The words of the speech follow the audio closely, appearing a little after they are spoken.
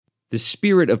The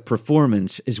spirit of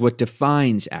performance is what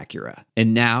defines Acura.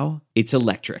 And now, it's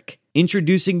electric.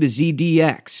 Introducing the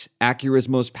ZDX, Acura's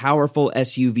most powerful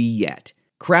SUV yet.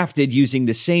 Crafted using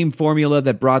the same formula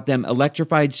that brought them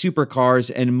electrified supercars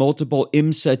and multiple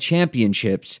IMSA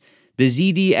championships, the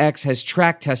ZDX has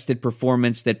track-tested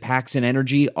performance that packs an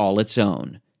energy all its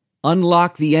own.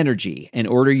 Unlock the energy and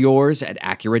order yours at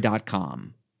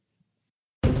Acura.com.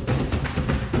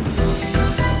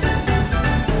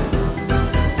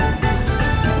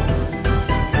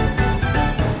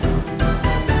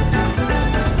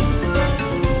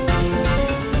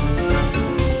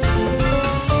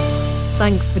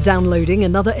 Thanks for downloading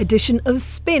another edition of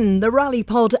Spin, the Rally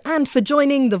Pod, and for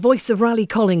joining the voice of rally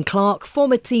Colin Clark,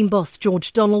 former team boss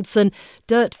George Donaldson,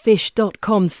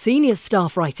 Dirtfish.com senior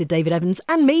staff writer David Evans,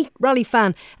 and me, rally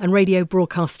fan and radio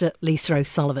broadcaster Lisa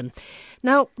O'Sullivan.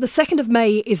 Now, the 2nd of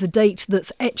May is a date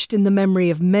that's etched in the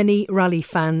memory of many rally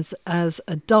fans as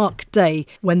a dark day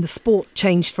when the sport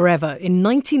changed forever. In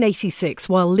 1986,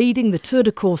 while leading the Tour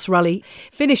de Corse rally,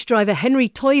 Finnish driver Henri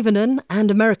Toivonen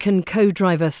and American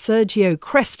co-driver Sergio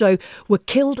Cresto were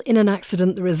killed in an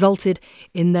accident that resulted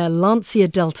in their Lancia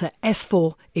Delta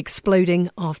S4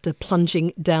 exploding after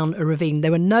plunging down a ravine.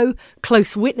 There were no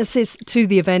close witnesses to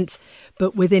the event,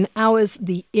 but within hours,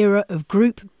 the era of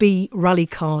Group B rally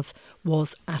cars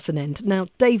was at an end. Now,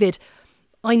 David,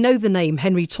 I know the name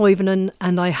Henri Toivonen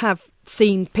and I have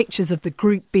seen pictures of the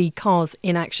Group B cars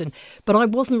in action, but I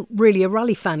wasn't really a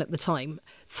rally fan at the time.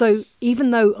 So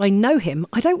even though I know him,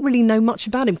 I don't really know much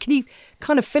about him. Can you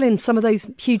kind of fill in some of those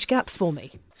huge gaps for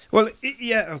me? Well,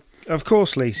 yeah, of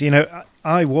course, Lisa. You know,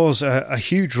 I was a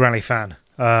huge rally fan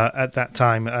at that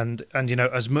time. And, you know,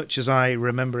 as much as I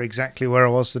remember exactly where I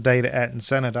was the day that Ayrton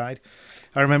Senna died,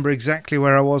 I remember exactly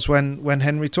where I was when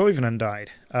Henri Toivonen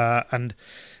died, and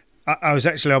I was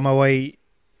actually on my way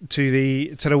to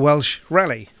the Welsh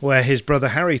rally where his brother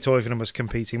Harry Toivonen was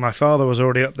competing. My father was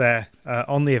already up there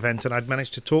on the event, and I'd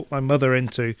managed to talk my mother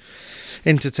into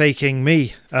taking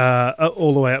me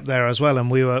all the way up there as well.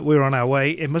 And we were on our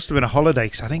way. It must have been a holiday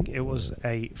because I think it was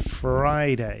a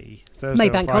Friday, Thursday, May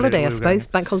bank holiday, I suppose,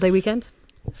 bank holiday weekend.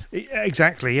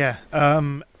 Exactly, yeah.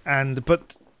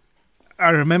 But I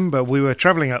remember we were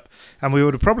travelling up and we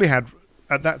would have probably had,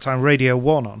 at that time, Radio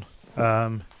 1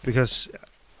 on, because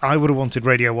I would have wanted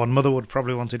Radio 1, Mother would have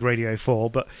probably wanted Radio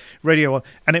 4, but Radio 1,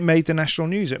 and it made the national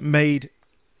news. It made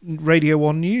Radio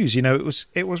 1 news, you know,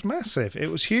 it was massive,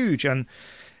 it was huge, and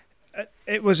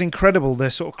it was incredible, the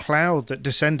sort of cloud that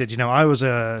descended. You know, I was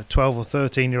a 12 or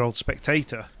 13-year-old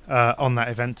spectator on that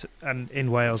event, and in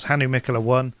Wales, Hannu Mikkola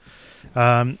won.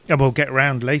 And we'll get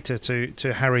round later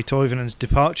to Harry Toivonen's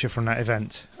departure from that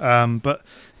event. But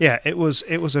yeah, it was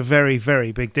a very,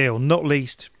 very big deal, not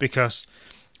least because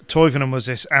Toivonen was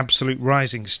this absolute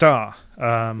rising star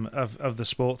of the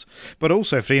sport, but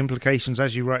also for the implications,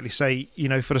 as you rightly say, you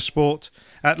know, for the sport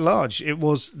at large. It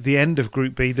was the end of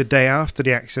Group B, the day after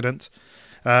the accident.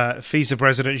 FISA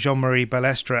President Jean-Marie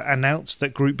Balestre announced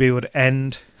that Group B would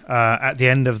end at the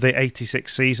end of the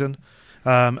 86 season,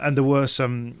 and there were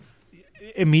some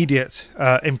immediate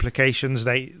implications.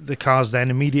 The cars then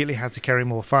immediately had to carry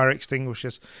more fire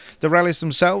extinguishers. The rallies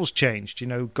themselves changed. You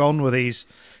know, gone were these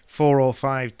 4 or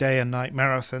 5 day and night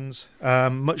marathons,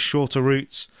 much shorter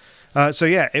routes. So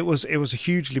yeah, it was a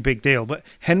hugely big deal. But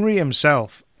Henry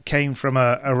himself came from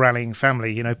a rallying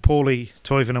family. You know, Paulie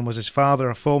Toivonen was his father,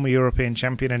 a former European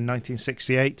champion in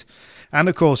 1968, and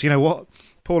of course, you know what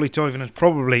Paulie Toivonen is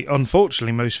probably,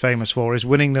 unfortunately, most famous for is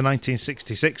winning the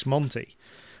 1966 Monty.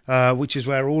 Which is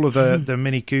where all of the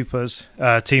Mini Coopers,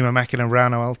 Timo Mäkinen,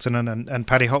 Rauno Aaltonen and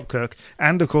Paddy Hopkirk,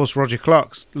 and of course Roger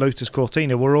Clark's Lotus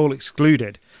Cortina were all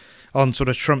excluded on sort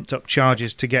of trumped up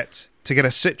charges to get a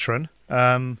Citroen,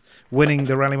 winning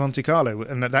the Rally Monte Carlo,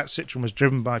 and that Citroen was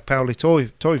driven by Pauli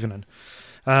Toivonen.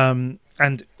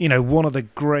 And you know, one of the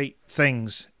great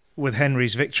things with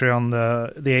Henry's victory on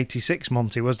the 86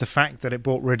 Monte was the fact that it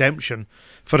brought redemption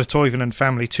for the Toivonen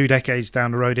family 2 decades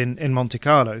down the road in Monte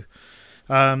Carlo.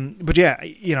 But yeah,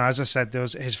 you know, as I said, there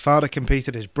was his father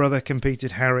competed, his brother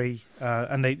competed, Harry,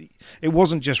 and it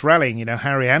wasn't just rallying. You know,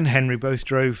 Harry and Henry both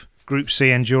drove Group C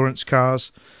endurance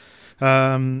cars,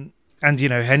 and you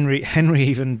know, Henry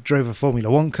even drove a Formula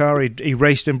 1 car. He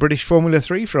raced in British Formula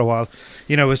 3 for a while.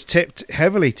 You know, was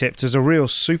heavily tipped as a real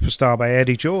superstar by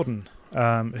Eddie Jordan,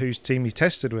 whose team he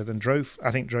tested with and drove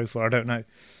for. I don't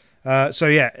know. So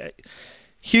yeah,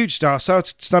 huge star.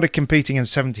 Started competing in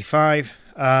 '75.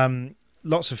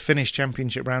 Lots of Finnish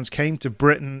championship rounds. Came to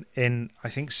Britain in, I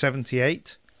think,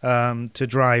 78 to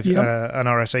drive an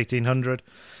RS 1800.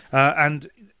 And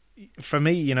for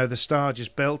me, you know, the star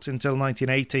just built until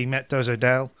 1980. Met Des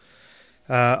O'Dell.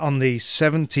 on the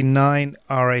 79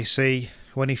 RAC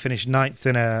when he finished ninth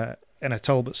in a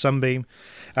Talbot Sunbeam.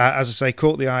 As I say,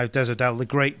 caught the eye of Des O'Dell, the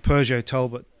great Peugeot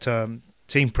Talbot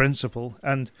team principal.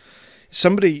 And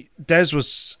Des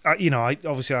was, I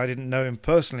didn't know him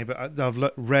personally, but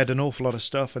I've read an awful lot of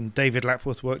stuff, and David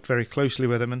Lapworth worked very closely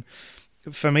with him. And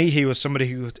for me, he was somebody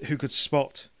who could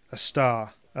spot a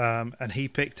star, and he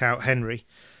picked out Henry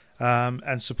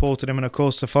and supported him. And of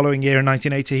course, the following year in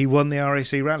 1980, he won the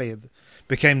RAC Rally,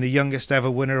 became the youngest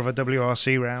ever winner of a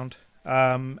WRC round,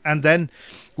 and then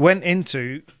went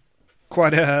into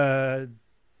quite a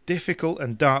difficult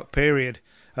and dark period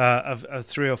of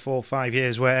 3 or 4 or 5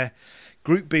 years where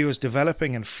Group B was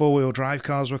developing and four-wheel drive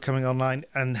cars were coming online,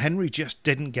 and Henry just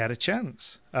didn't get a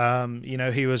chance.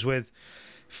 He was with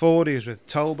Ford, he was with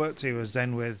Talbot, he was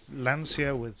then with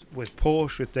Lancia, with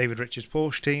Porsche, with David Richards'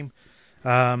 Porsche team.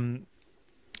 And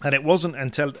it wasn't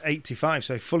until 85,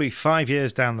 so fully 5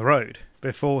 years down the road,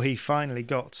 before he finally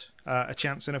got a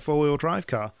chance in a four-wheel drive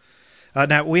car.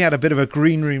 Now, we had a bit of a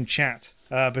green room chat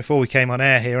before we came on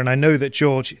air here, and I know that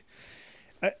George...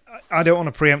 I don't want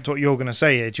to preempt what you're going to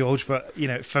say here, George, but,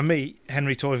 for me,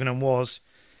 Henry Toivonen was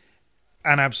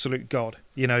an absolute god.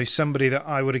 Somebody that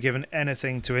I would have given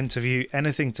anything to interview,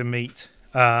 anything to meet.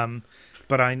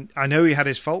 But I know he had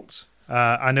his faults.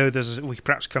 I know we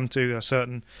perhaps come to a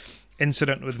certain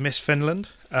incident with Miss Finland,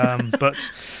 but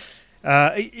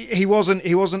he wasn't.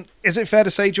 Is it fair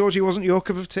to say, George, he wasn't your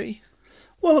cup of tea?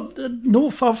 Well, no,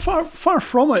 far from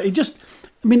it.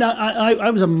 I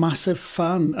was a massive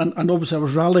fan, and obviously I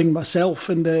was rallying myself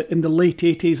in the late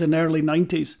 80s and early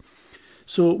 90s.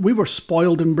 So we were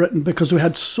spoiled in Britain because we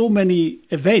had so many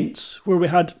events where we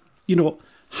had,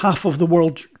 half of the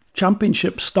world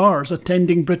championship stars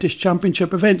attending British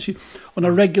Championship events. On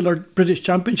a regular British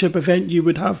Championship event, you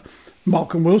would have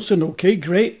Malcolm Wilson, okay,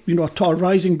 great, a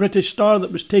rising British star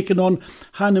that was taking on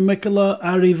Hannu Mikkola,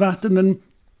 Ari Vatanen,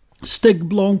 Stig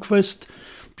Blomqvist,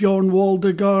 Bjorn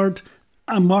Waldegard,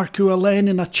 and Marco Alén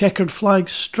in a checkered flag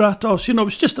Stratos. It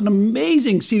was just an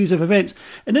amazing series of events.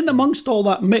 And in amongst all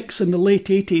that mix in the late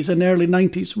 80s and early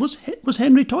 90s was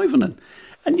Henry Toivonen.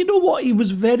 And you know what? He was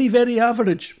very, very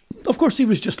average. Of course, he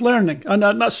was just learning. And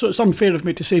it's unfair of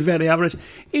me to say very average.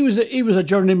 He was a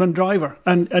journeyman driver.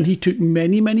 And he took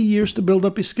many, many years to build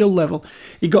up his skill level.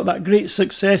 He got that great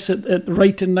success at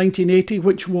Wright in 1980,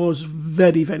 which was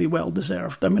very, very well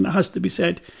deserved. It has to be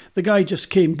said. The guy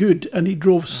just came good, and he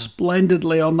drove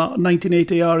splendidly on that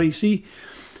 1980 RAC.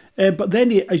 But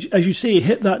then, as you say, he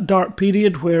hit that dark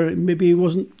period where maybe he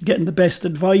wasn't getting the best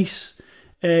advice.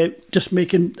 Just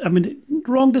making,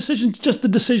 wrong decisions. Just the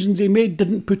decisions he made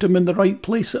didn't put him in the right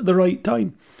place at the right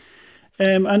time.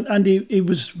 And he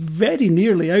was very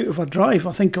nearly out of a drive,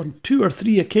 I think, on 2 or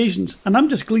 3 occasions. And I'm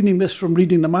just gleaning this from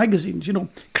reading the magazines,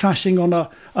 crashing on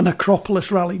an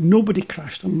Acropolis rally. Nobody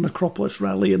crashed on an Acropolis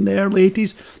rally in the early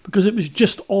 80s because it was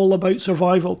just all about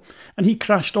survival. And he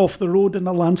crashed off the road in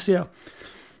a Lancia.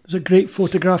 There's a great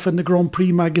photograph in the Grand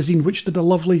Prix magazine, which did a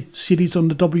lovely series on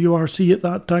the WRC at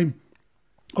that time,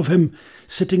 of him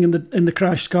sitting in the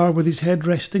crashed car with his head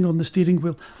resting on the steering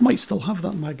wheel. I might still have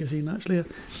that magazine, actually. I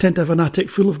tend to have an attic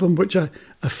full of them, which I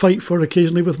fight for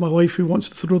occasionally with my wife, who wants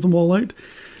to throw them all out.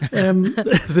 But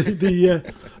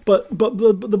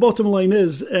the bottom line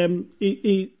is,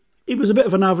 he was a bit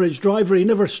of an average driver. He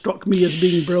never struck me as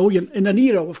being brilliant. In an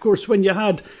era, of course, when you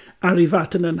had Ari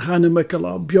Vatanen, Hannu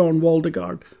Mikkola, Bjorn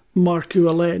Waldegard, Marco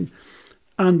Alén,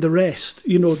 and the rest,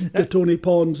 the Tony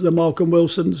Pons, the Malcolm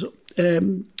Wilsons,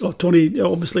 Tony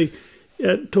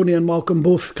and Malcolm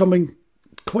both coming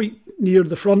quite near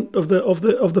the front of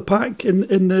the pack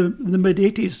in the mid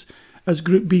 80s as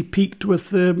Group B peaked with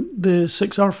the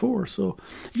 6R4. So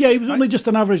yeah, he was only just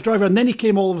an average driver, and then he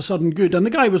came all of a sudden good, and the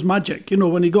guy was magic.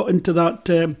 When he got into that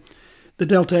the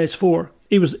Delta S4,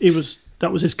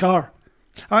 that was his car.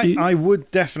 I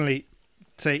would definitely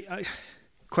say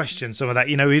question some of that.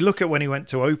 We look at when he went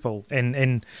to Opel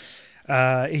in.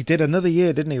 He did another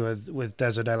year, didn't he, with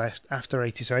Des O'Dell after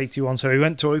 80, so 81. So he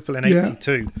went to Opel in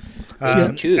 82.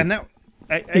 82. And that,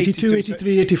 82,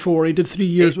 83, 84. He did 3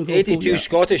 years with Opel. 82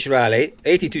 Scottish Rally.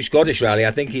 82 Scottish Rally.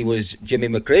 I think he was Jimmy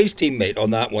McRae's teammate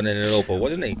on that one in an Opel,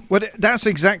 wasn't he? Well, that's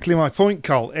exactly my point,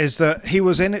 Cole, is that he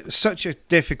was in such a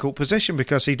difficult position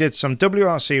because he did some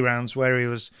WRC rounds where he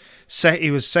was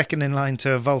second in line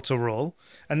to Walter Röhrl,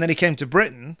 and then he came to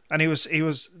Britain and he was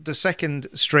the second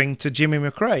string to Jimmy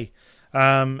McRae.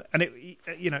 And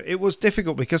it was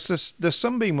difficult because the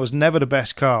Sunbeam was never the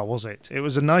best car, was it? It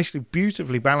was a nicely,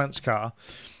 beautifully balanced car,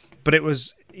 but it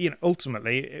was,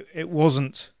 ultimately it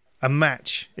wasn't a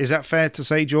match. Is that fair to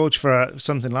say, George, for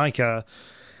something like an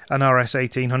RS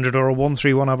 1800 or a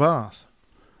 131 Abarth?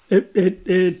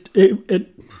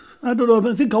 It I don't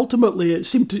know. I think ultimately it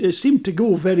seemed to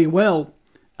go very well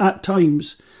at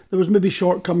times. There was maybe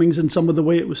shortcomings in some of the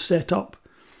way it was set up,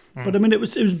 but I mean it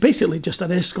was basically just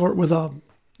an escort with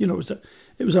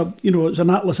it was an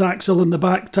Atlas axle in the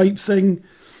back type thing,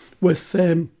 with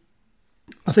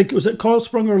I think it was at coil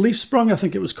sprung or leaf sprung. I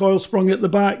think it was coil sprung at the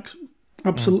back.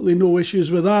 Absolutely no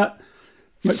issues with that.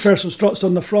 McPherson struts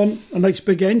on the front, a nice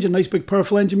big engine, nice big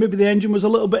powerful engine. Maybe the engine was a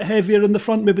little bit heavier in the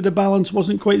front. Maybe the balance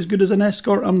wasn't quite as good as an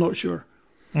Escort. I'm not sure.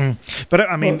 But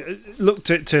I mean, look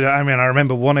I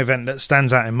remember one event that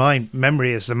stands out in my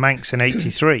memory is the Manx in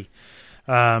 '83,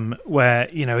 where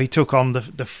he took on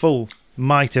the full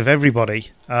might of everybody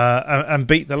and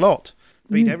beat the lot,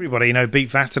 beat everybody. Beat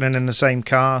Vatanen in the same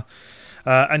car.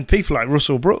 And people like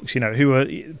Russell Brooks, who were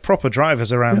proper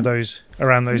drivers around those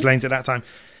lanes at that time.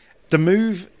 The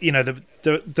move,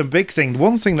 the big thing,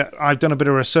 one thing that I've done a bit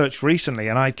of research recently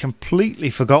and I'd completely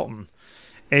forgotten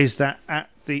is that at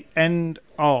the end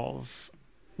of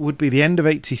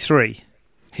 '83,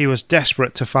 he was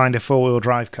desperate to find a four-wheel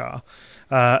drive car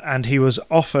and he was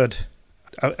offered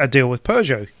a deal with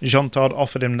Peugeot. Jean Todt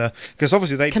offered him because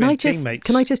obviously they'd been teammates.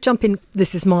 Can I just jump in?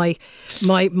 This is my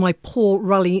poor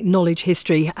rally knowledge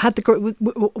history. Had the group,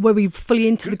 were we fully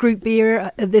into the Group B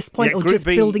at this point, or just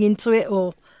building into it,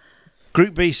 or?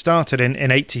 Group B started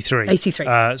in '83.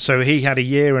 So he had a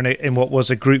year in what was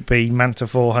a Group B Manta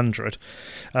 400.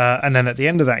 And then at the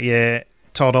end of that year,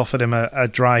 Todd offered him a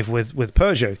drive with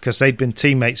Peugeot because they'd been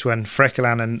teammates when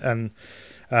Frekelan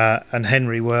and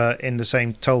Henry were in the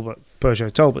same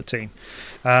Peugeot Talbot team.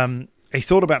 He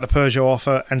thought about the Peugeot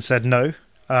offer and said no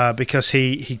because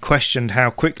he questioned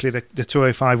how quickly the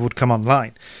 205 would come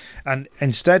online. And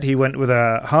instead he went with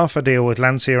half a deal with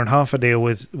Lancia and half a deal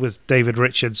with David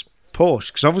Richards' Porsche,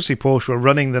 because obviously Porsche were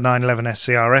running the 911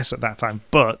 SCRS at that time,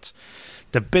 but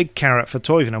the big carrot for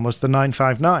Toivonen was the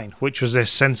 959, which was this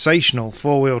sensational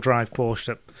four-wheel drive Porsche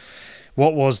that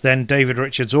what was then David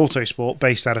Richards Autosport,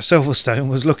 based out of Silverstone,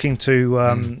 was looking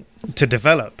to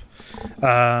develop.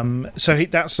 So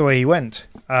that's the way he went,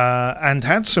 and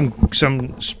had some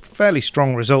fairly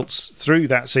strong results through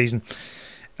that season.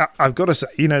 I've got to say,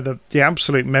 the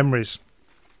absolute memories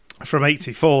from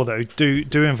 '84 though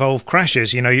do involve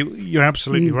crashes. You're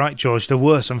absolutely right, George. There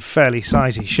were some fairly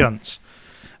sizey shunts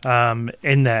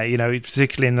in there.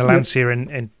 Particularly in the Lancia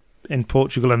in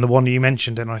Portugal and the one you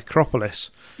mentioned in Acropolis.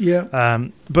 Yeah.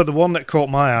 But the one that caught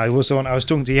my eye was the one I was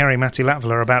talking to Jari-Matti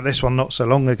Latvala about this one not so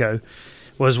long ago.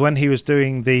 Was when he was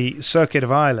doing the Circuit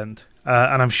of Ireland,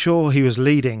 and I'm sure he was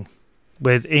leading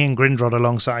with Ian Grindrod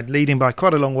alongside, leading by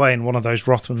quite a long way in one of those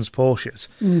Rothmans Porsches.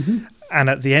 Mm-hmm. And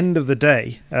at the end of the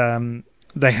day,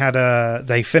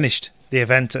 they finished the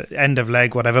event at end of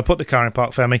leg, whatever, put the car in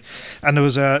Parc Fermé, and there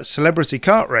was a celebrity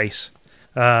kart race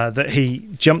that he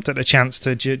jumped at a chance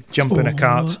to jump in a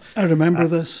kart. I remember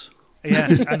this. Yeah,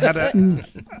 and had an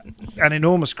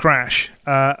enormous crash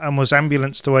and was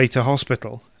ambulanced away to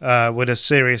hospital with a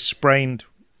serious sprained,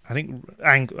 I think,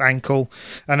 ankle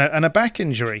and a back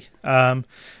injury.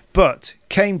 But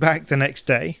came back the next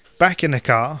day, back in the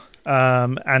car,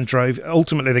 and drove.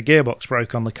 Ultimately, the gearbox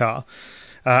broke on the car.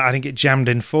 I think it jammed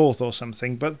in fourth or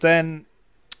something. But then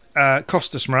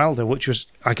Costa Smeralda, which was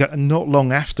not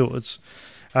long afterwards,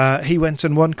 he went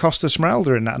and won Costa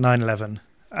Smeralda in that 911.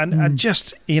 And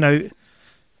just,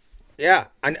 Yeah,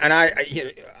 and I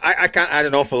can't add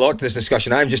an awful lot to this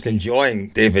discussion. I'm just enjoying,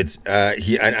 David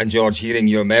and George, hearing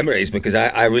your memories, because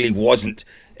I really wasn't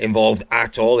involved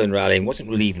at all in rallying, wasn't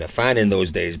really even a fan in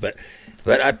those days, but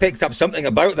I picked up something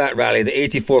about that rally, the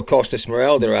 '84 Costa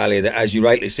Smeralda rally, that, as you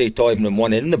rightly say, Toivonen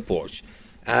won in the Porsche.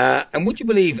 And would you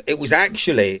believe it was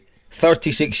actually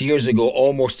 36 years ago,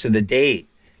 almost to the day,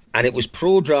 and it was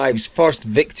ProDrive's first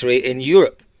victory in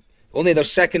Europe. Only their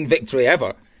second victory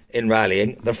ever in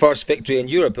rallying, their first victory in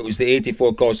Europe. It was the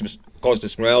 '84 Costa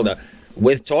Smeralda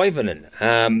with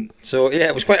Toivonen. So yeah,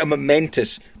 it was quite a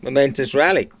momentous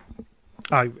rally.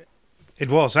 It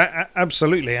was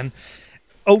absolutely, and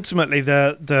ultimately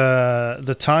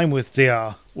the time with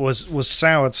DR was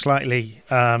soured slightly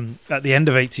at the end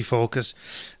of '84 because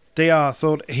DR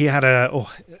thought he had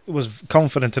was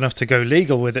confident enough to go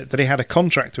legal with it that he had a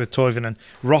contract with Toivonen.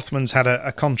 Rothmans had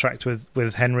a contract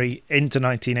with Henry into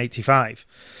 1985,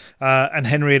 and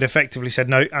Henry had effectively said,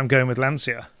 "No, I'm going with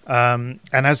Lancia." And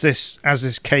as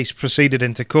this case proceeded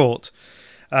into court,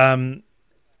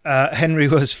 Henry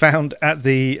was found at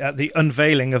the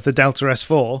unveiling of the Delta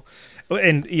S4.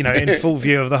 In full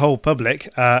view of the whole public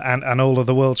and all of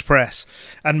the world's press,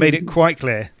 and made it quite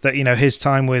clear that his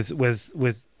time with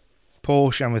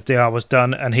Porsche and with DR was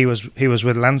done, and he was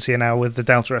with Lancia now with the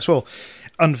Delta S4.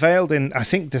 unveiled in, I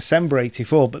think, December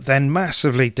 84, but then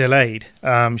massively delayed.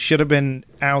 Should have been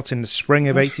out in the spring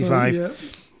of 85, right,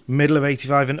 middle of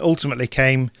 85, and ultimately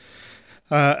came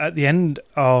at the end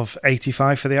of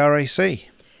 85 for the RAC.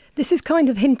 This is kind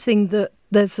of hinting that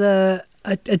there's a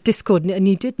discord, and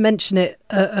you did mention it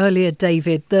earlier,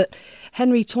 David, that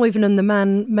Henry Toivonen, the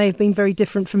man, may have been very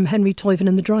different from Henry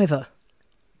Toivonen, the driver.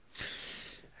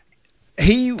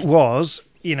 He was,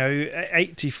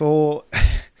 84...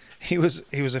 He was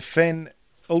a Finn,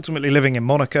 ultimately living in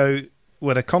Monaco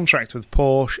with a contract with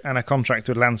Porsche and a contract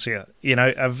with Lancia.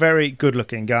 A very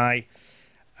good-looking guy,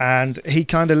 and he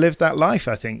kind of lived that life,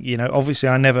 I think. Obviously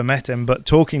I never met him, but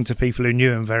talking to people who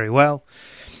knew him very well,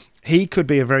 he could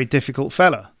be a very difficult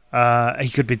fella. He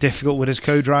could be difficult with his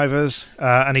co-drivers,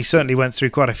 and he certainly went through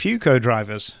quite a few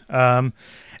co-drivers. And,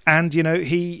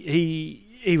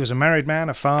 he was a married man,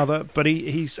 a father, but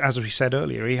he's, as we said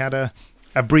earlier, he had a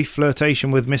brief flirtation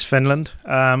with Miss Finland,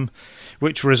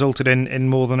 which resulted in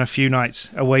more than a few nights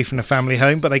away from the family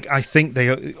home. But I think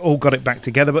they all got it back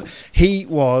together. But he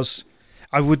was,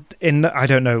 I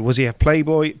don't know, was he a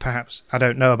playboy? Perhaps, I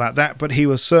don't know about that. But he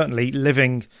was certainly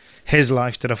living his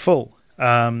life to the full.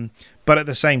 But at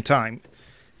the same time,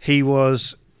 he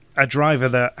was a driver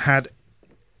that had,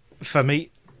 for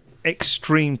me,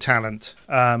 extreme talent.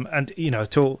 And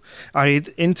I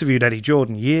interviewed Eddie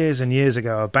Jordan years and years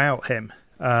ago about him.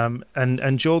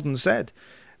 And Jordan said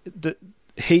that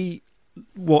he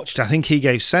watched, I think he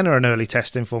gave Senna an early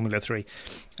test in Formula 3,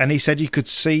 and he said you could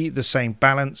see the same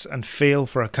balance and feel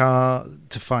for a car,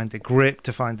 to find the grip,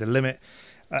 to find the limit,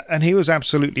 and he was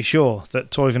absolutely sure that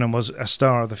Toivonen was a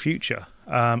star of the future.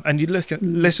 And you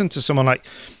listen to someone like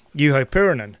Juho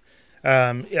Pyränen,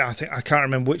 I can't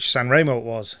remember which Sanremo it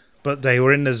was, but they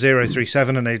were in the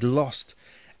 037 and they'd lost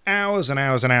hours and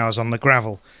hours and hours on the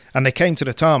gravel. And they came to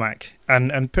the tarmac,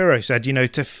 and Pirro said,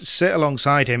 to sit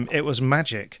alongside him, it was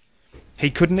magic. He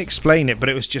couldn't explain it, but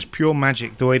it was just pure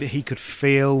magic, the way that he could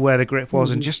feel where the grip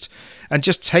was, and just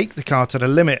take the car to the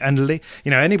limit. And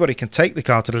anybody can take the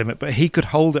car to the limit, but he could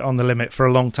hold it on the limit for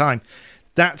a long time.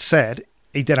 That said,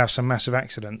 he did have some massive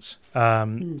accidents.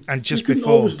 And just you couldn't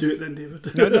before, always do it then,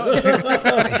 David. No.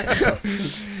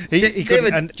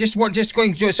 David, just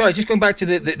going back to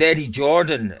the Eddie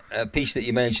Jordan piece that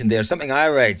you mentioned there. Something I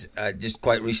read just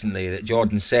quite recently that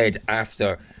Jordan said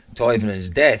after Toivonen's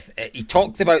death. He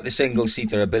talked about the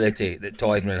single-seater ability that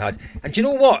Toivonen had. And do you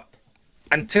know what?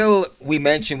 Until we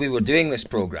mentioned we were doing this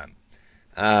programme,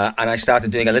 and I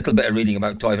started doing a little bit of reading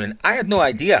about Toivonen, I had no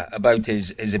idea about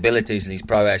his abilities and his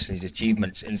prowess and his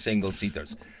achievements in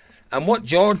single-seaters. And what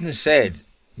Jordan said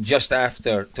just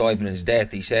after Toivonen's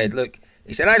death, he said,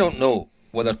 I don't know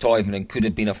whether Toivonen could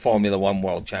have been a Formula 1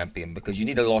 world champion, because you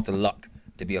need a lot of luck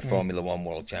to be a Formula 1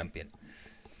 world champion.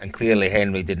 And clearly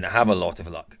Henry didn't have a lot of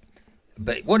luck.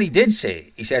 But what he did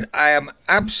say, he said, I am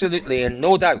absolutely in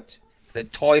no doubt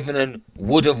that Toivonen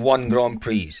would have won Grand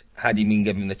Prix had he been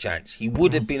given the chance. He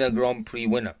would have been a Grand Prix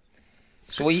winner.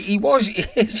 So he was,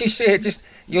 as you say, just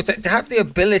to have the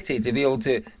ability to be able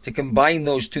to combine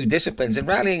those two disciplines. And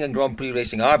rallying and Grand Prix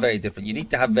racing are very different. You need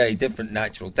to have very different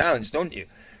natural talents, don't you?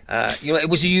 It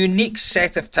was a unique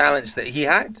set of talents that he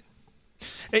had.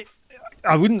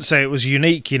 I wouldn't say it was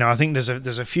unique. I think there's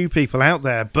a few people out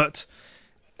there, but.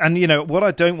 And, what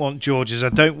I don't want, George, is I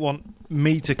don't want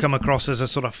me to come across as a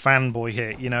sort of fanboy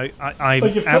here.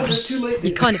 But you've got it too late.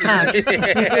 You kind of have.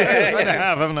 I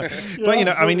have, haven't I? But,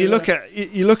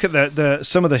 you look at the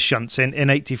some of the shunts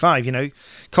in 85,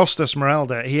 Costas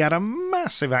Meralda, he had a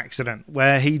massive accident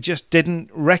where he just didn't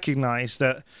recognise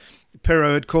that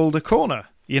Pirro had called a corner.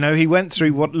 He went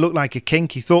through what looked like a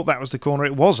kink. He thought that was the corner.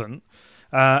 It wasn't.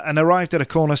 And arrived at a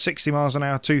corner 60 miles an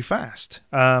hour too fast.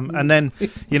 And then,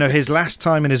 his last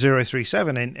time in a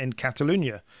 037 in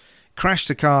Catalonia, crashed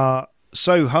a car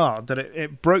so hard that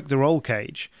it broke the roll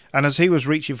cage. And as he was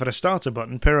reaching for the starter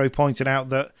button, Pirro pointed out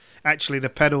that actually the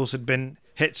pedals had been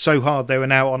hit so hard they were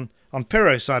now on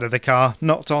Pirro's side of the car,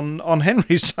 not on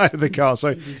Henry's side of the car.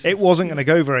 So it wasn't going to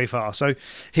go very far. So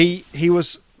he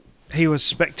was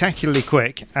spectacularly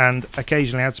quick and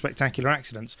occasionally had spectacular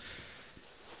accidents.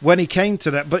 When he came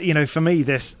to that, but for me,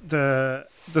 the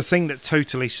thing that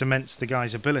totally cements the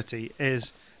guy's ability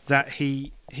is that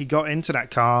he got into that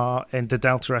car in the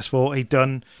Delta S4. He'd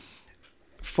done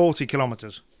 40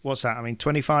 kilometres. What's that?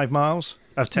 25 miles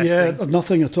of testing. Yeah,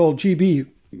 nothing at all. GB.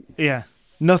 Yeah,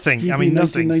 nothing. GB,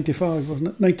 nothing. 1995, wasn't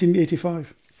it?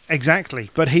 1985.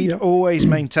 Exactly, but he'd always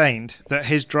maintained that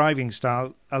his driving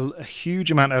style, a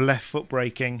huge amount of left foot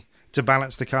braking to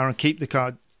balance the car and keep the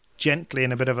car gently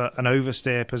in a bit of an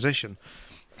oversteer position.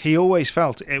 He always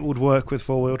felt it would work with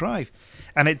four-wheel drive,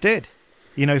 and it did.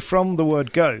 From the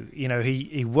word go.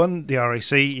 He won the RAC,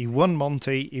 he won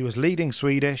Monte, he was leading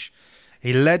Swedish,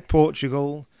 he led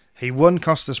Portugal, he won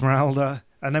Costa Smeralda,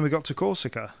 and then we got to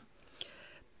Corsica.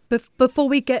 Before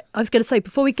we get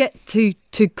to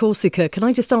Corsica, can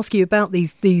I just ask you about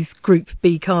these Group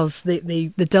B cars,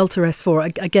 the Delta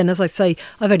S4? Again, as I say,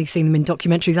 I've only seen them in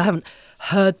documentaries. I haven't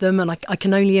heard them, and I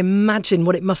can only imagine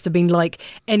what it must have been like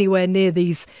anywhere near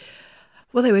these.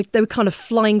 Well, they were kind of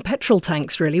flying petrol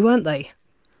tanks, really, weren't they?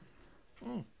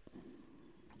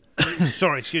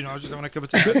 Sorry, excuse me. I was just having a cup of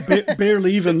tea.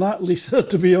 Barely even that, Lisa.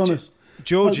 To be honest,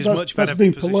 George is much better. That's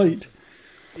being position. polite.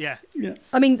 Yeah.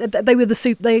 I mean, they were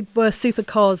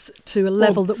supercars to a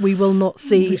level that we will not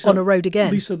see Lisa, on a road again.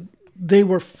 Lisa, they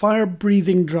were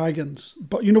fire-breathing dragons.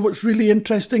 But you know what's really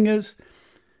interesting is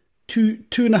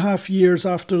 2.5 years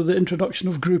after the introduction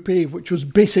of Group A, which was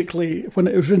basically, when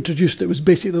it was introduced, it was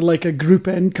basically like a Group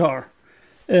N car.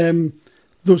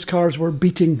 Those cars were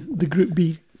beating the Group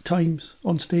B times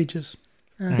on stages,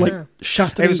 like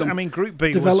shattering them. Group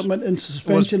B development in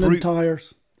suspension and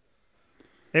tyres.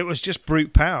 It was just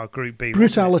brute power, Group B.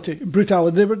 Brutality.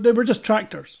 They were just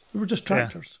tractors. Yeah.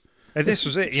 This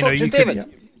was it. David.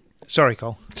 Sorry,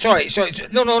 Cole. Sorry.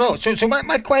 No. So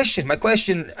my question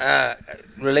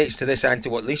relates to this and to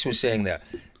what Lisa was saying there.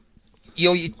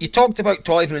 You talked about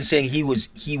Toivonen saying he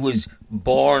was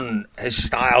born. His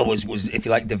style was if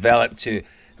you like developed to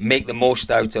make the most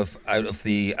out of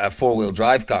the 4-wheel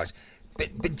drive cars.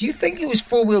 But do you think it was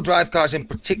 4-wheel drive cars in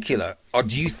particular, or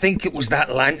do you think it was that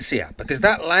Lancia? Because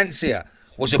that Lancia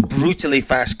was a brutally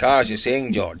fast car, as you're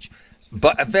saying, George,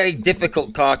 but a very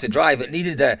difficult car to drive. It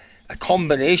needed a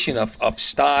combination of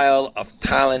style, of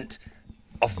talent,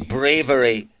 of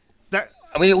bravery.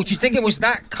 Would you think it was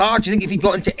that car? Do you think if he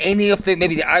got into any of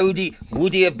maybe the Audi,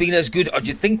 would he have been as good? Or do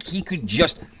you think he could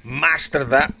just master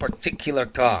that particular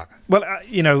car? Well,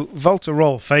 Walter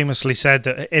Röhrl famously said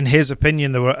that, in his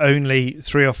opinion, there were only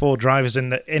 3 or 4 drivers in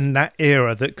that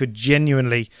era that could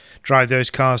genuinely drive those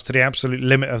cars to the absolute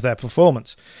limit of their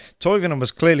performance. Toivonen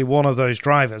was clearly one of those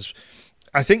drivers.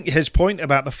 I think his point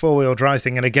about the 4-wheel drive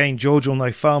thing, and again, George will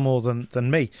know far more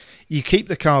than me, you keep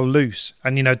the car loose.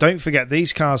 And, don't forget,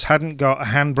 these cars hadn't got a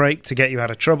handbrake to get you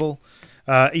out of trouble.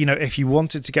 If you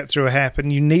wanted to get through a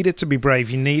hairpin, you needed to be brave.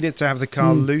 You needed to have the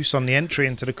car loose on the entry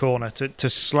into the corner to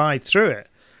slide through it.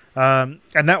 And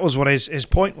that was what his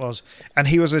point was. And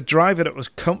he was a driver that was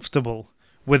comfortable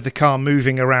with the car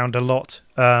moving around a lot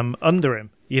under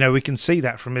him. We can see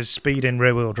that from his speed in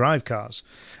rear-wheel drive cars.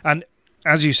 And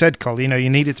as you said, Col, you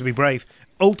needed to be brave.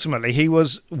 Ultimately, he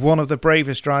was one of the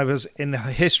bravest drivers in the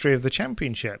history of the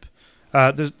championship.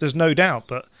 There's no doubt.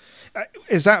 But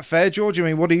is that fair, George?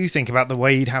 What do you think about the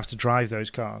way he'd have to drive those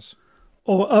cars?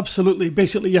 Oh, absolutely.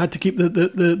 Basically, you had to keep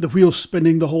the wheels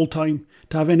spinning the whole time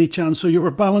to have any chance. So you were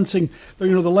balancing, the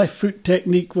left foot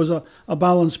technique was a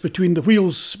balance between the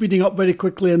wheels speeding up very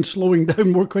quickly and slowing down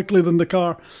more quickly than the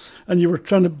car. And you were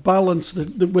trying to balance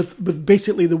with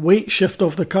basically the weight shift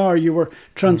of the car. You were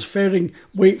transferring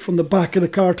weight from the back of the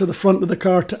car to the front of the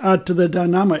car to add to the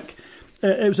dynamic.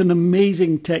 It was an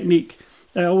amazing technique.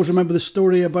 I always remember the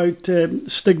story about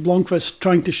Stig Blomqvist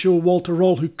trying to show Walter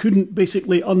Röhrl, who couldn't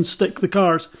basically unstick the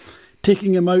cars,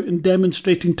 taking him out and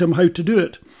demonstrating to him how to do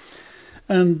it.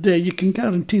 And you can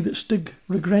guarantee that Stig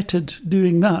regretted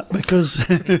doing that because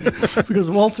because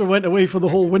Walter went away for the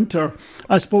whole winter.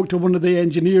 I spoke to one of the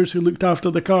engineers who looked after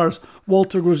the cars.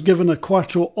 Walter was given a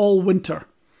Quattro all winter.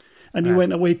 And he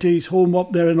went away to his home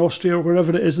up there in Austria, or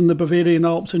wherever it is in the Bavarian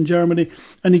Alps in Germany,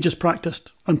 and he just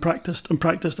practiced and practiced and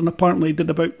practiced, and apparently did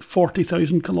about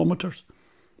 40,000 kilometres.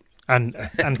 And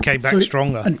came back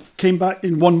stronger. And came back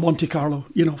and won Monte Carlo.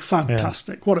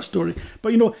 Fantastic. Yeah. What a story.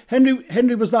 But,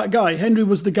 Henry was that guy. Henry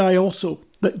was the guy also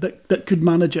that could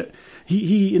manage it.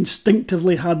 He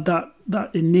instinctively had that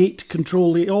innate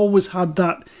control. He always had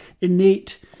that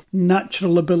innate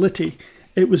natural ability.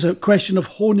 It was a question of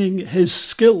honing his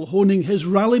skill, honing his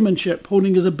rallymanship,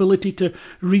 honing his ability to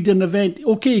read an event.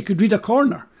 Okay, he could read a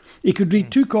corner. He could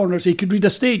read 2 corners. He could read a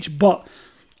stage. But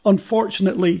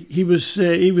unfortunately, he was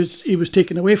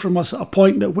taken away from us at a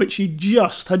point at which he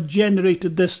just had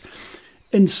generated this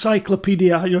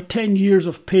encyclopedia. 10 years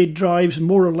of paid drives,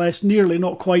 more or less, nearly,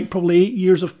 not quite, probably 8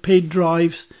 years of paid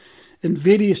drives in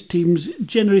various teams,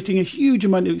 generating a huge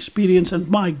amount of experience. And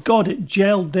my God, it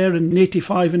gelled there in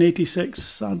 85 and 86,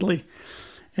 sadly,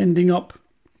 ending up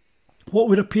what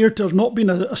would appear to have not been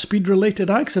a speed-related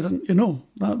accident.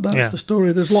 That's the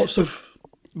story. There's lots of.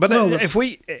 But if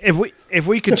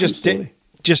we could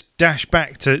just dash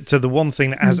back to the one thing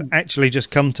that has actually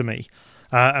just come to me,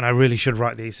 And I really should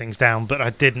write these things down, but I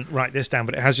didn't write this down.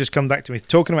 But it has just come back to me,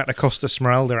 talking about the Costa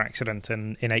Smeralda accident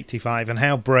in 85 and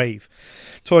how brave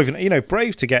Toivonen,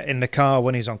 brave to get in the car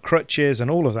when he's on crutches and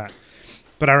all of that.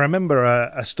 But I remember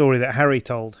a story that Harry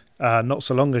told not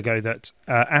so long ago that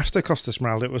after Costa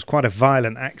Smeralda, it was quite a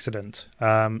violent accident.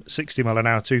 60 mile an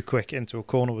hour too quick into a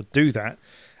corner would do that.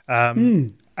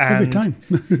 Every time.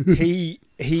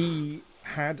 he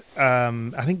had,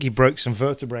 I think he broke some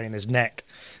vertebrae in his neck.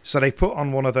 So they put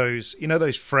on one of those,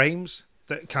 those frames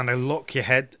that kind of lock your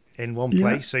head in one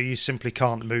place so you simply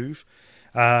can't move.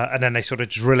 And then they sort of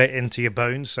drill it into your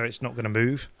bones so it's not going to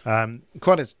move.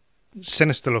 Quite a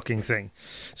sinister looking thing.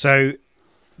 So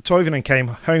Toivonen came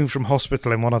home from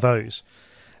hospital in one of those,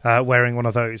 wearing one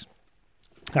of those.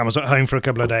 And was at home for a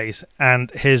couple of days, and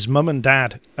his mum and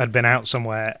dad had been out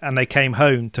somewhere, and they came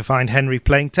home to find Henry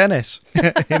playing tennis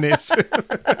in his.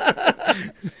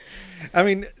 I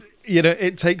mean,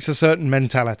 it takes a certain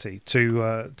mentality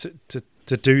to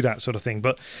do that sort of thing.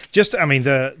 But just, I mean,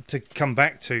 to come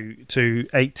back to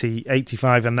 80,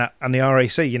 85 and that and the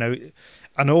RAC,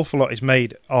 an awful lot is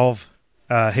made of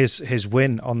his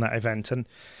win on that event, and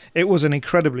it was an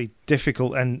incredibly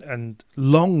difficult and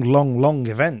long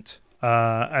event.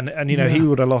 He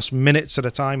would have lost minutes at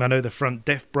a time. I know the front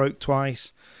diff broke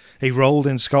twice. He rolled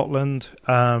in Scotland.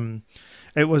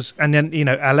 It was, and then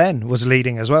Alain was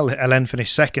leading as well. Alain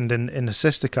finished second in the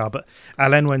sister car, but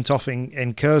Alain went off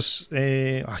in Kers.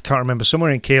 I can't remember, somewhere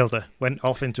in Kielder, went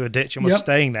off into a ditch and was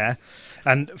staying there.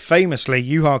 And famously,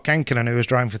 Juha Kankkunen, who was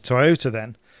driving for Toyota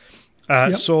then,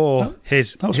 saw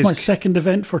his. That was my second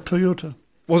event for Toyota.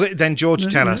 Was it then? George,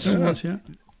 tell us. It was, yeah.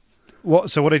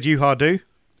 So what did Juha do?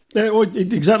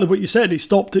 Exactly what you said. He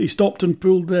stopped and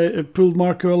pulled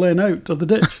Marco Alain out of the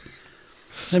ditch.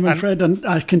 Him and Fred, and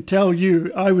I can tell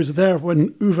you, I was there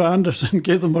when Uwe Anderson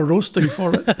gave them a roasting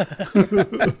for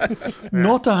it.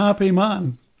 Not a happy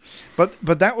man. But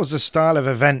that was the style of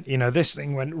event. This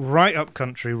thing went right up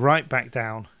country, right back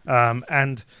down,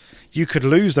 and you could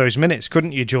lose those minutes,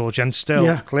 couldn't you, George? And still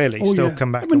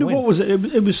come back and win. What was it?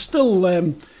 It was still.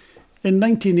 In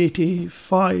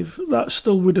 1985, that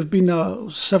still would have been a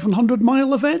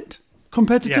 700-mile event,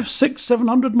 competitive,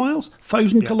 700 miles,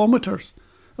 1,000 kilometres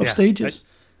of stages.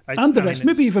 And the rest,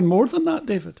 maybe even more than that,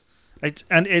 David.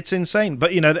 It's insane.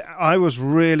 But, I was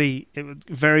really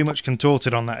very much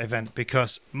contorted on that event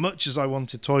because much as I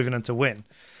wanted Toivonen to win,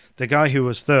 the guy who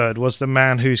was third was the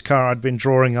man whose car I'd been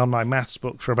drawing on my maths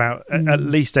book for about at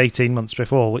least 18 months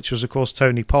before, which was, of course,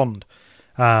 Tony Pond.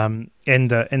 In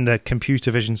the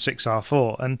Computer Vision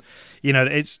 6R4, and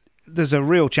there's a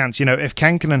real chance. If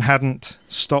Kankkunen hadn't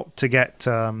stopped to get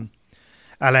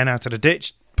Alain out of the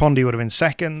ditch, Pondy would have been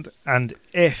second, and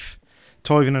if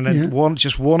Toivonen had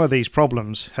just one of these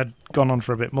problems had gone on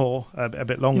for a bit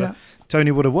longer,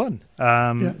 Tony would have won.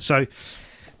 So,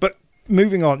 but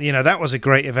moving on, that was a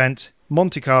great event.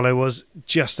 Monte Carlo was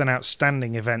just an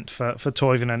outstanding event for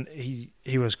Toivonen.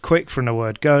 He was quick from the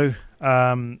word go.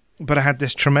 But I had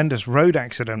this tremendous road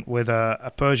accident with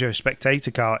a Peugeot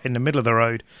Spectator car in the middle of the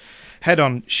road,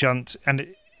 head-on shunt,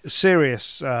 and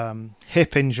serious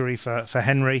hip injury for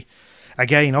Henry.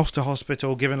 Again, off to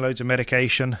hospital, given loads of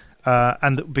medication.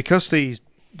 And because the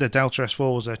Delta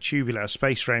S4 was a tubular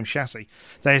space frame chassis,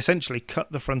 they essentially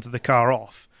cut the front of the car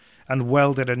off and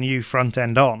welded a new front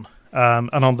end on.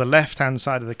 And on the left-hand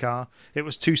side of the car, it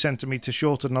was 2 centimetres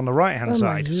shorter than on the right-hand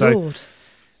side. My Lord.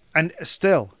 And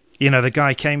still... the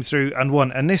guy came through and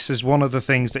won. And this is one of the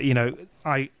things that,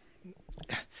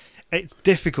 it's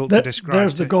difficult to describe.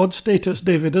 There's the God status,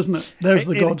 David, isn't it? There's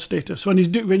the God status. When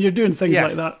you're doing things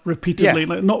like that repeatedly,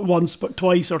 like not once but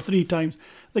twice or 3 times,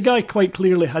 the guy quite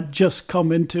clearly had just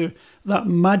come into that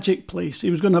magic place.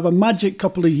 He was going to have a magic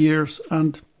couple of years,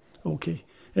 and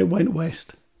it went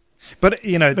west. But,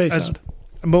 as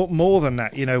more than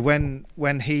that,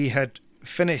 when he had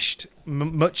finished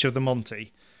much of the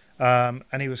Monte...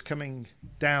 and he was coming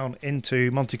down into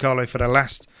Monte Carlo for the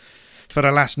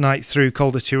last night through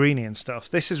Col de Turini and stuff.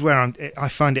 This is where I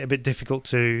find it a bit difficult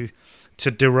to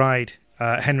deride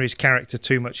Henry's character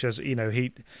too much, as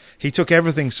he took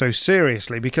everything so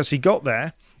seriously because he got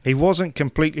there. He wasn't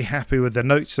completely happy with the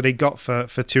notes that he got for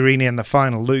Turini in the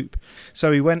final loop.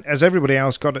 So he went, as everybody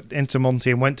else got into Monte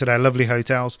and went to their lovely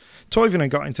hotels. Toivonen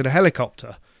got into the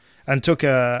helicopter and took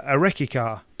a recce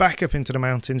car back up into the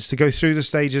mountains to go through the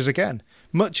stages again.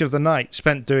 Much of the night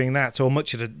spent doing that, or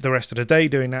much of the rest of the day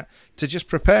doing that, to just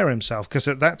prepare himself, because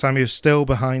at that time he was still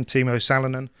behind Timo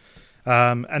Salonen.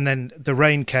 And then the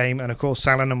rain came, and of course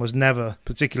Salonen was never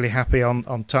particularly happy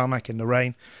on tarmac in the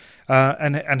rain.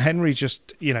 And Henry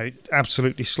just,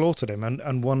 absolutely slaughtered him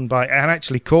and won and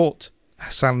actually caught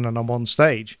Salonen on one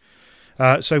stage.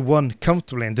 So won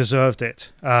comfortably and deserved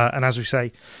it. And as we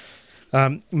say,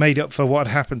 made up for what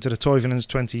had happened to the Toivonens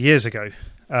 20 years ago.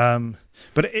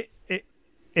 But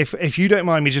if you don't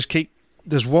mind me,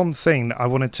 there's one thing that I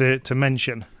wanted to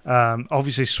mention.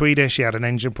 Obviously, Swedish, he had an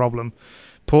engine problem.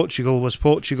 Portugal was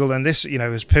Portugal, and this,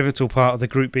 was pivotal part of the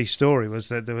Group B story, was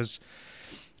that there was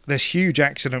this huge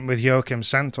accident with Joaquim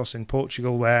Santos in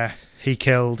Portugal where he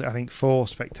killed, I think, 4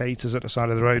 spectators at the side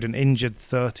of the road and injured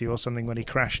 30 or something when he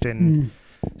crashed in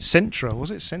Sintra. Was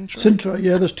it Sintra? Sintra,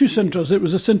 yeah. There's 2 Sintras. It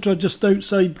was a Sintra just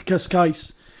outside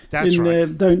Cascais. That's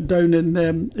right. Down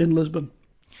in Lisbon.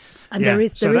 And there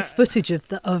is footage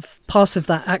of part of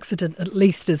that accident at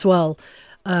least as well.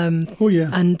 And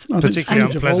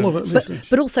particularly unpleasant. All of it,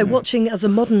 but also watching as a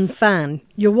modern fan,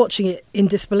 you're watching it in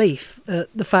disbelief.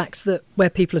 The fact that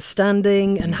where people are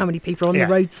standing and how many people are on the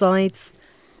roadsides.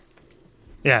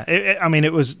 Yeah,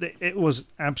 it was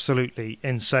absolutely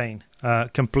insane,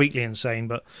 completely insane.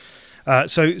 But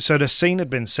so the scene had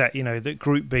been set. That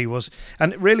Group B was,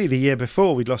 and really the year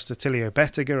before we'd lost to Tilio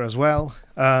Bettiger as well.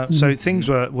 So things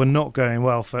were not going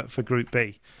well for Group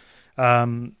B.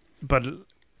 But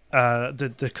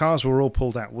the cars were all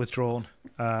pulled out, withdrawn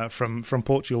from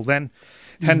Portugal. Then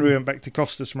Henry went back to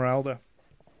Costa Smeralda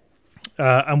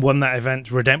and won that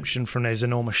event, redemption from his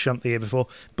enormous shunt the year before.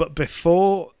 But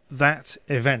before that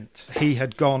event, he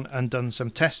had gone and done some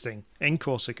testing in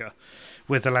Corsica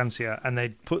with the Lancia, and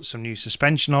they'd put some new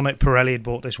suspension on it. Pirelli had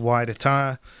bought this wider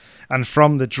tyre, and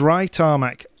from the dry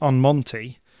tarmac on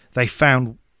Monte, they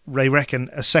found, they reckon,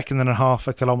 1.5 seconds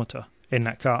a kilometre in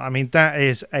that car. I mean, that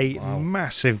is a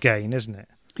massive gain, isn't it?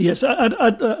 Yes, at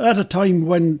a time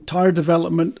when tyre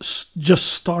development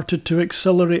just started to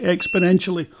accelerate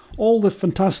exponentially, all the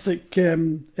fantastic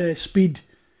speed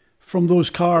from those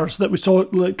cars that we saw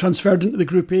transferred into the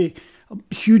Group A,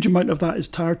 a huge amount of that is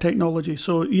tyre technology.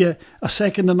 So, yeah, 1.5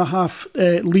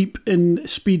 seconds leap in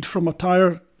speed from a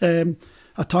tyre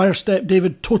step,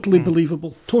 David, totally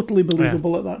believable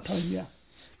at that time, yeah.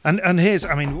 And here's,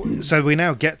 so we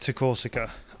now get to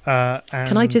Corsica.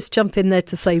 Can I just jump in there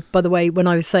to say, by the way, when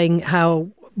I was saying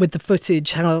how, with the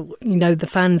footage, how, the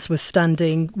fans were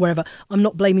standing wherever, I'm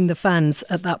not blaming the fans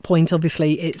at that point,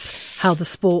 obviously. It's how the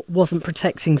sport wasn't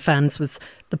protecting fans was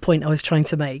the point I was trying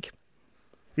to make.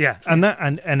 Yeah, and that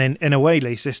and in a way,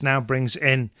 Lise, this now brings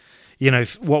in,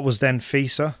 what was then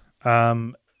FISA,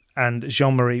 and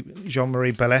Jean-Marie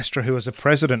Balestre, who was the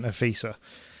president of FISA.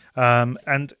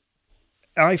 And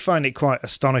I find it quite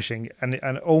astonishing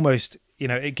and almost,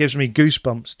 it gives me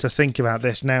goosebumps to think about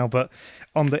this now. But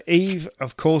on the eve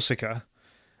of Corsica,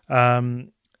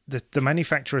 the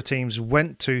manufacturer teams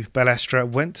went to Balestre,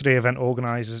 went to the event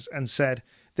organisers and said,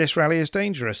 this rally is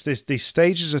dangerous. These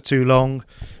stages are too long.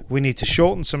 We need to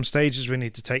shorten some stages. We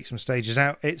need to take some stages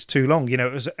out. It's too long.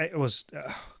 It was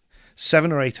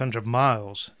 700 or 800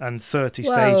 miles and 30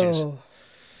 stages.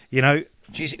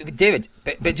 Jeez, David,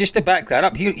 but just to back that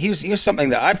up, here's something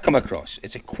that I've come across.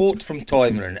 It's a quote from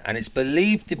Toivonen, and it's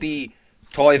believed to be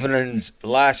Toivonen's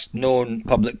last known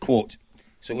public quote.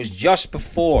 So it was just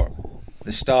before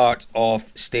the start of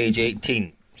Stage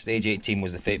 18. Stage 18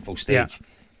 was the fateful stage.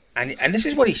 Yeah. And this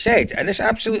is what he said, and this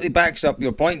absolutely backs up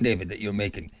your point, David, that you're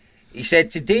making. He said,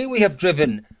 today we have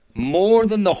driven more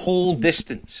than the whole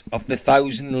distance of the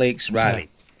Thousand Lakes Rally. Yeah.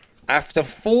 After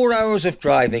 4 hours of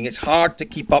driving, it's hard to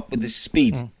keep up with the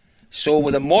speed. So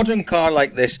with a modern car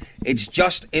like this, it's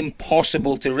just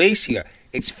impossible to race here.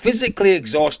 It's physically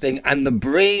exhausting, and the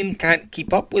brain can't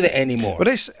keep up with it anymore. But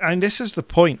this is the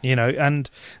point, and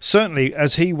certainly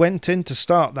as he went in to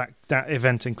start that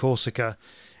event in Corsica,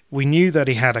 we knew that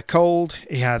he had a cold.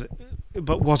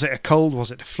 But was it a cold?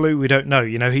 Was it a flu? We don't know.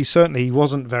 He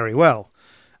wasn't very well.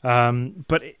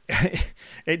 But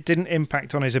it didn't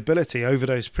impact on his ability over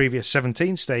those previous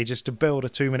 17 stages to build a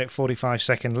 2-minute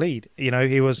 45-second lead.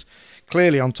 He was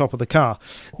clearly on top of the car.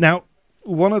 Now,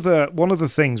 one of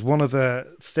the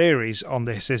theories on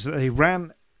this is that he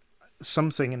ran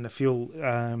something in the fuel,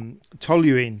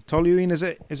 toluene. Toluene,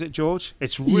 is it, George?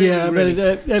 It's really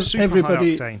super high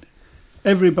octane.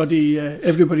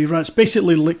 Everybody runs.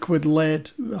 Basically liquid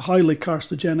lead, highly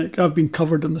carcinogenic. I've been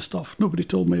covered in the stuff. Nobody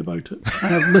told me about it. I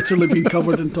have literally been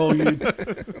covered in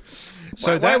toluene.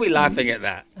 So why are we laughing at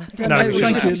that? No,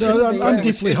 thank you. No, I'm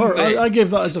deeply hurt. I gave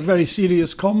that as a very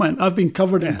serious comment. I've been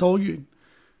covered in toluene.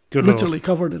 Good literally Lord.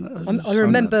 Covered in it.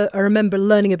 I remember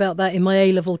learning about that in my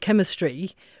A-level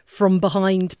chemistry from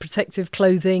behind protective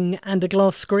clothing and a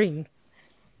glass screen.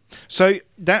 So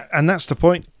that's the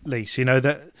point, Lise.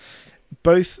 That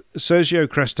both Sergio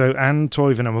Cresto and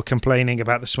Toivonen were complaining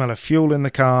about the smell of fuel in the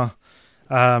car.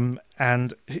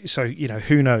 And so,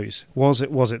 who knows? Was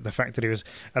it the fact that he was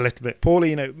a little bit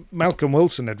poorly? Malcolm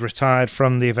Wilson had retired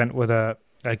from the event with a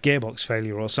gearbox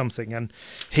failure or something, and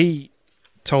he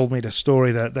told me the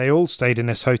story that they all stayed in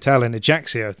this hotel in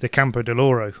Ajaccio, the Campo de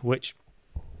Loro, which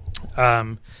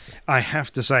I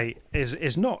have to say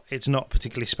is not a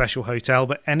particularly special hotel,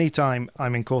 but anytime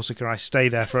I'm in Corsica, I stay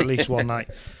there for at least one night,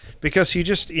 because you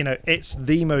just, it's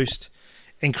the most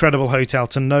incredible hotel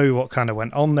to know what kind of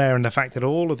went on there, and the fact that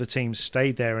all of the teams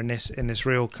stayed there in this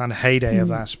real kind of heyday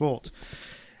of our sport.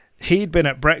 He'd been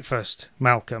at breakfast,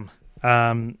 Malcolm,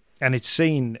 and he'd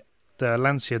seen the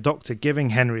Lancia doctor giving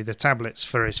Henry the tablets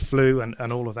for his flu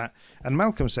and all of that. And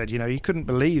Malcolm said, he couldn't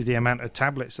believe the amount of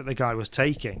tablets that the guy was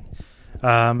taking.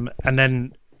 And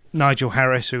then Nigel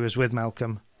Harris, who was with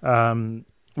Malcolm,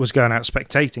 was going out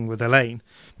spectating with Elaine,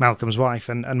 Malcolm's wife,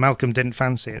 and Malcolm didn't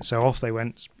fancy it, so off they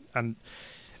went. And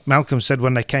Malcolm said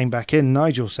when they came back in,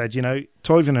 Nigel said,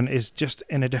 Toivonen is just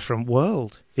in a different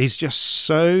world. He's just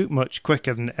so much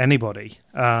quicker than anybody.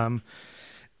 And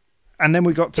then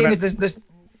we got to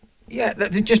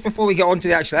David, just before we get on to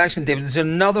the actual accident, David, there's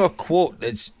another quote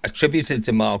that's attributed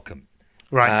to Malcolm.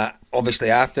 Right. Obviously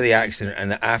after the accident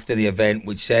and after the event,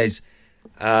 which says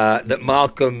that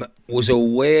Malcolm was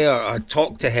aware or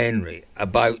talked to Henry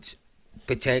about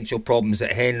potential problems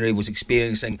that Henry was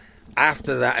experiencing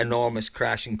after that enormous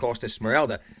crash in Costa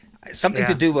Smeralda. Something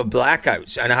to do with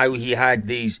blackouts, and how he had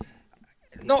these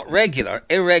not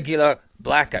irregular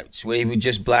blackouts where he would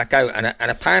just black out,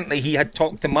 and apparently he had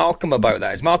talked to Malcolm about that.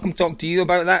 Has Malcolm talked to you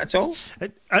about that at all?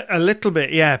 A little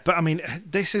bit, yeah, but I mean,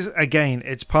 this is, again,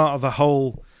 it's part of the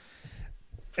whole.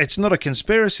 It's not a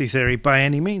conspiracy theory by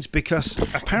any means, because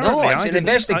apparently it's an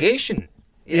investigation.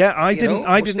 I didn't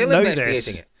know this.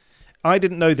 It. I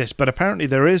didn't know this, but apparently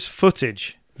there is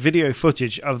video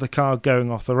footage of the car going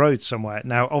off the road somewhere.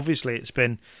 Now, obviously, it's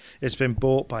been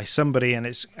bought by somebody, and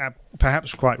it's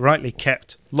perhaps quite rightly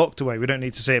kept locked away. We don't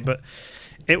need to see it, but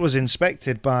it was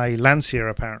inspected by Lancia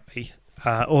apparently,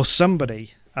 or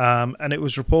somebody, and it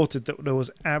was reported that there was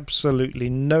absolutely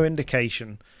no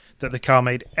indication that the car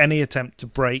made any attempt to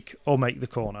brake or make the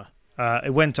corner.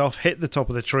 It went off, hit the top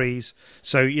of the trees,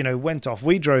 so, went off.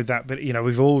 We drove that bit,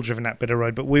 we've all driven that bit of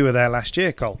road, but we were there last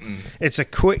year, Cole. It's a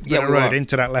quick bit of road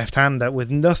into that left-hander with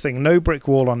nothing, no brick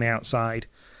wall on the outside,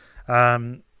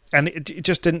 and it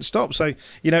just didn't stop. So,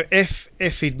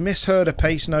 if he'd misheard a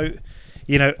pace note,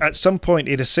 at some point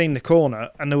he'd have seen the corner,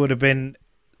 and there would have been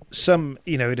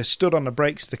he'd have stood on the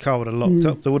brakes, the car would have locked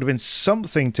up. There would have been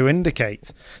something to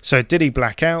indicate. So did he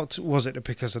black out? Was it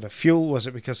because of the fuel? Was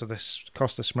it because of this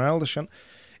Costa Smeralda shunt?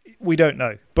 We don't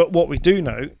know. But what we do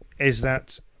know is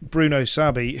that Bruno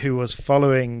Sabi, who was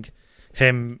following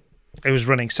him, who was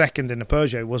running second in the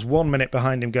Peugeot, was 1 minute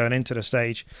behind him going into the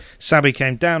stage. Sabi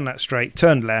came down that straight,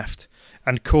 turned left,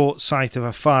 and caught sight of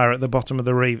a fire at the bottom of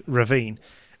the ravine.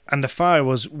 And the fire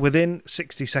was, within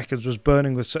 60 seconds, was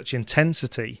burning with such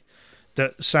intensity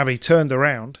that Sabi turned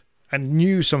around and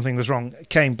knew something was wrong,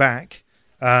 came back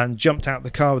and jumped out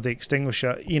the car with the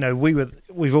extinguisher.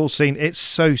 We've all seen, it's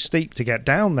so steep to get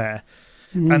down there.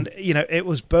 And, it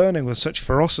was burning with such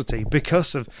ferocity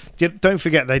because of, don't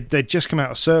forget, they'd just come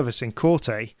out of service in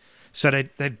Corte, so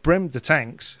they'd brimmed the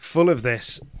tanks full of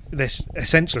this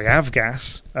essentially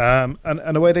avgas,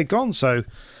 and away they'd gone. So,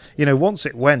 once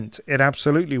it went, it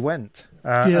absolutely went.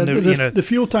 The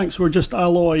fuel tanks were just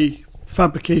alloy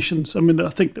fabrications. I mean, I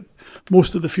think that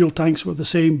most of the fuel tanks were the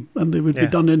same, and they would be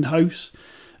done in-house.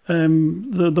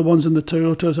 The ones in the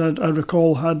Toyotas, I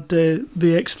recall, had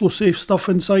the explosive stuff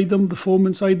inside them, the foam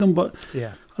inside them, but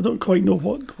I don't quite know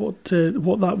what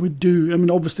that would do. I mean,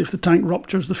 obviously, if the tank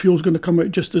ruptures, the fuel's going to come out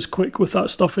just as quick with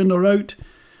that stuff in or out.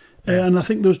 And I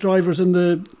think those drivers in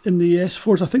the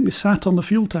S4s, I think they sat on the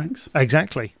fuel tanks.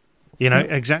 Exactly.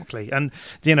 Exactly. And,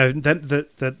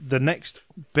 the next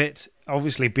bit,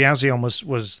 obviously, Biasion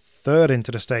was third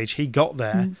into the stage. He got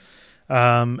there.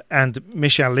 And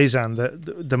Michel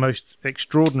Lizan, the most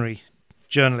extraordinary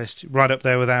journalist, right up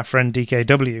there with our friend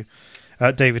DKW,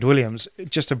 David Williams,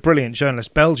 just a brilliant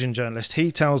journalist, Belgian journalist.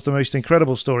 He tells the most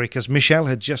incredible story because Michel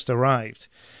had just arrived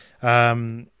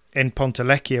in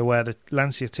Pontelecchia, where the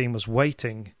Lancia team was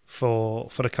waiting for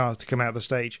the car to come out of the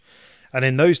stage. And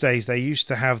in those days, they used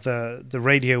to have the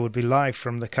radio would be live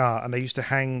from the car, and they used to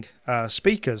hang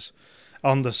speakers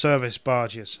on the service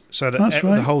barges so that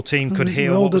the whole team could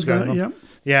hear what was going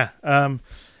on.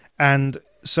 And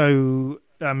so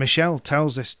Michel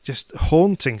tells this just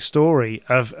haunting story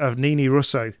of Nini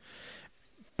Russo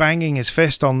banging his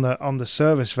fist on the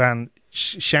service van,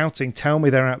 shouting, "Tell me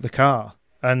they're out the car."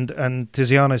 And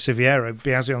Tiziano Siviero,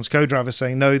 Biasion's co-driver,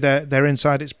 saying, "No, they're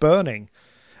inside. It's burning."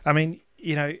 I mean,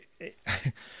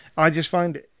 I just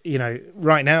find it,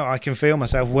 right now I can feel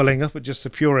myself welling up at just the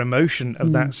pure emotion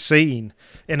of that scene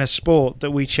in a sport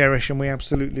that we cherish and we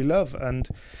absolutely love. And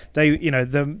they,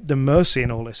 the mercy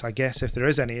in all this, I guess, if there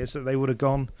is any, is that they would have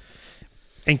gone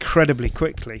incredibly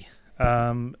quickly.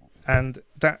 And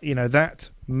that, that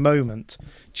moment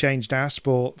changed our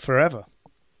sport forever.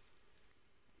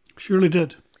 Surely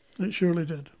did. It surely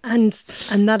did. And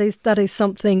that is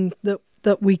something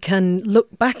that we can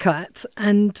look back at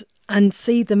and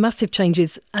see the massive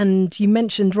changes. And you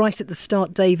mentioned right at the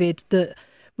start, David, that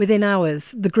within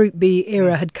hours the Group B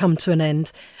era had come to an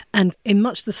end. And in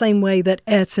much the same way that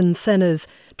Ayrton Senna's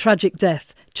tragic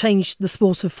death changed the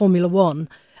sport of Formula One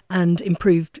and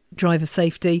improved driver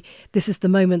safety, this is the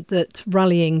moment that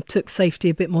rallying took safety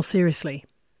a bit more seriously.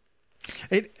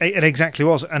 It exactly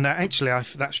was, and actually,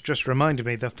 that's just reminded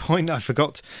me the point I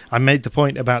forgot. I made the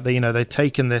point about they'd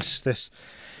taken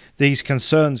these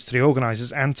concerns to the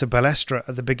organisers and to Balestra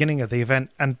at the beginning of the event,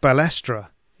 and Balestra,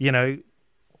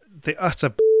 the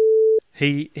utter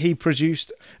he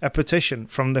produced a petition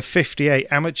from the 58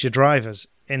 amateur drivers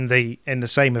in the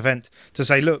same event to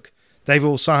say, look, they've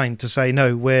all signed to say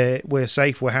no, we're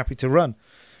safe, we're happy to run.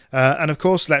 And of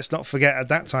course, let's not forget, at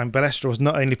that time, Balestra was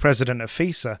not only president of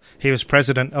FISA, he was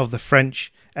president of the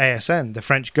French ASN, the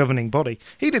French governing body.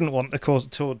 He didn't want the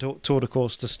Tour de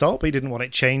Course to stop. He didn't want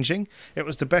it changing. It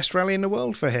was the best rally in the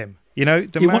world for him. He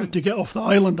wanted to get off the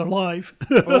island alive.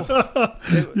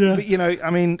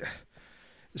 Yeah.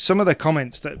 Some of the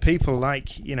comments that people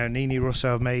like, Nini Russo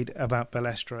have made about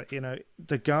Balestra,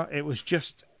 the guy, it was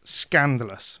just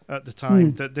scandalous at the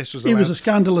time that this was allowed. He was a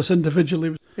scandalous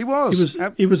individual. He was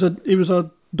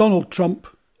a Donald Trump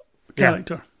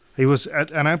character. Yeah. He was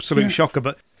an absolute shocker,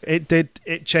 but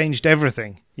it changed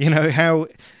everything. How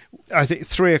I think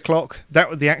 3 o'clock,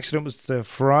 the accident was the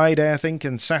Friday, I think,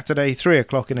 and Saturday 3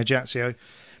 o'clock in Ajaccio,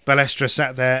 Balestra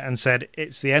sat there and said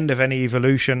it's the end of any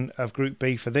evolution of Group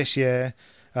B for this year.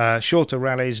 Shorter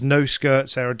rallies, no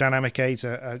skirts, aerodynamic aids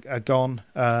are gone,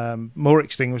 more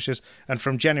extinguishers, and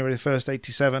from January the 1st,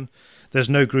 87, there's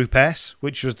no Group S,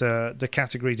 which was the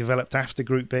category developed after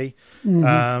Group B,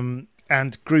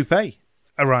 and Group A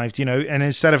arrived, and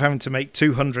instead of having to make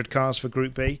 200 cars for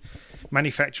Group B,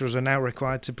 manufacturers are now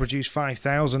required to produce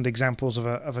 5,000 examples of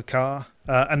a car,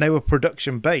 and they were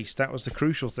production based. That was the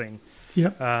crucial thing. Yeah,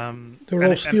 they were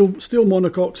all steel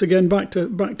monocoques again, back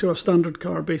to a standard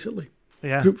car basically.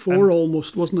 Yeah, Group 4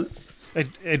 almost, wasn't it?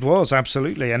 It was,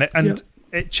 absolutely, and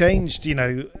it changed.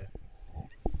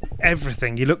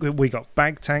 Everything. You look, we got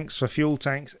bag tanks for fuel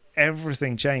tanks.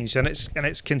 Everything changed, and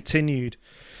it's continued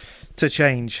to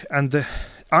change. And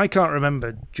I can't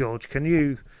remember, George. Can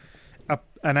you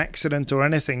an accident or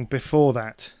anything before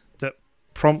that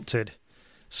prompted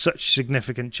such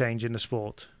significant change in the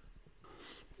sport?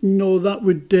 No, that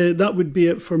would be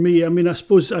it for me. I mean, I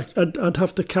suppose I'd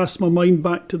have to cast my mind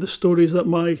back to the stories that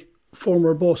my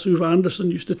former boss Uwe Anderson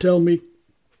used to tell me.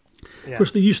 Yeah. Of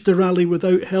course, they used to rally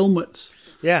without helmets.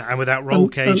 Yeah, and without roll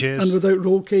cages. And without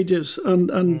roll cages,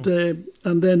 and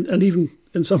even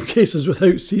in some cases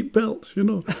without seat belts.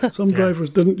 Some drivers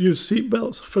didn't use seat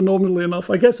belts. Phenomenally enough,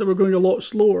 I guess they were going a lot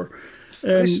slower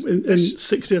in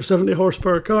 60 or 70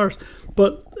 horsepower cars.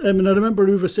 But I remember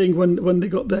Uwe saying when they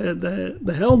got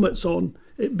the helmets on,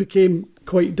 it became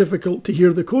quite difficult to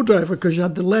hear the co-driver because you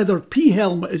had the leather P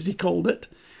helmet, as he called it,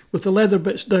 with the leather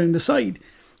bits down the side.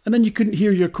 And then you couldn't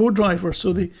hear your co-driver,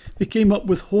 so they came up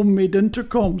with homemade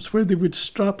intercoms where they would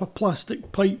strap a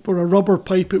plastic pipe or a rubber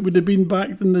pipe, it would have been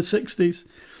back in the 60s,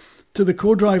 to the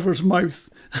co-driver's mouth,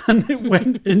 and it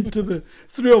went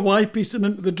through a Y-piece and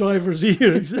into the driver's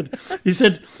ear. He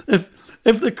said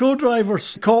if the co-driver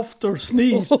coughed or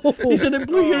sneezed, he said it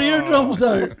blew your eardrums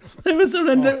out. It was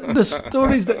the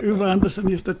stories that Uwe Anderson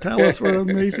used to tell us were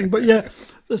amazing. But yeah,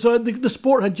 so the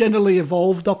sport had generally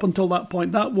evolved up until that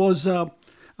point. That was a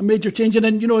major change, and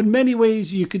then in many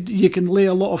ways you can lay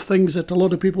a lot of things at a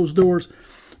lot of people's doors,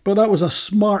 but that was a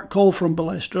smart call from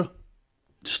Balestra.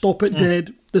 Stop it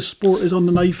dead. This sport is on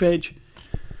the knife edge.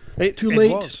 Too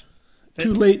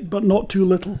late, but not too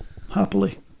little.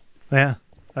 Happily, yeah,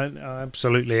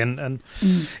 absolutely. And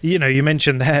you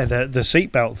mentioned there the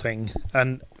seatbelt thing,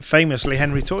 and famously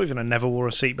Henry Toivonen never wore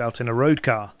a seatbelt in a road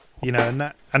car.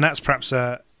 And that's perhaps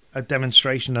a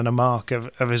demonstration and a mark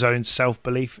of his own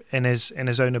self-belief in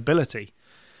his own ability.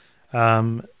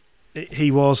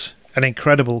 He was an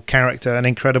incredible character, an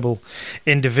incredible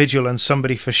individual, and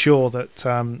somebody for sure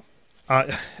that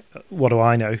what do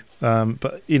I know?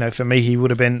 But for me, he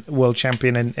would have been world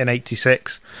champion in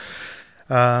 '86,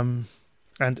 and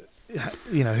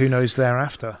who knows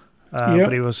thereafter.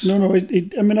 But he was... No.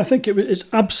 I mean, I think it's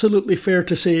absolutely fair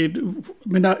to say. I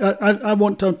mean, I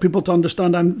want people to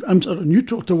understand I'm sort of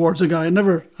neutral towards the guy. I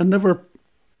never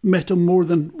met him more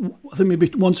than, I think, maybe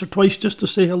once or twice just to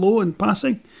say hello in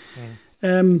passing.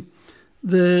 As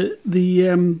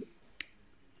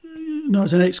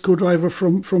an ex-co-driver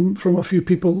from a few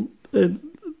people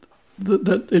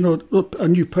that I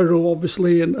knew Pirro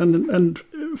obviously and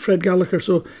Fred Gallagher,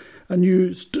 so I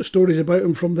knew stories about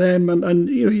him from them, and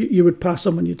you would pass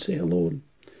him and you'd say hello and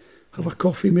have a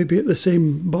coffee maybe at the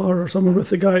same bar or somewhere with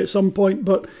the guy at some point,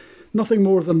 but nothing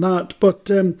more than that. But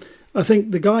I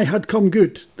think the guy had come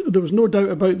good. There was no doubt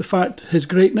about the fact his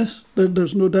greatness.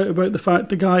 There's no doubt about the fact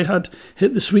the guy had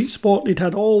hit the sweet spot. He'd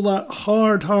had all that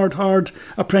hard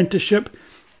apprenticeship,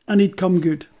 and he'd come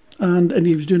good, and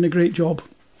he was doing a great job.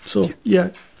 So yeah,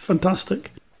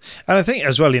 fantastic. And I think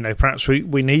as well, perhaps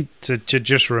we need to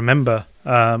just remember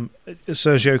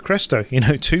Sergio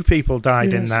Cresto. 2 people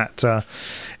died in that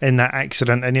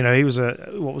accident, and he was a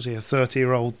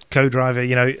 30-year-old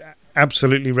co-driver.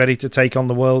 Absolutely ready to take on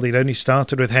the world. He'd only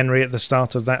started with Henry at the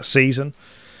start of that season,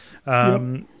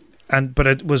 but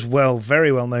it was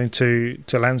very well known to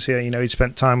Lancia. He'd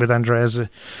spent time with Andrea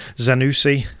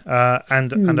Zanussi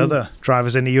and other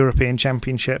drivers in the European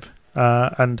Championship,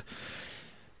 and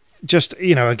just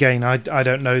again, I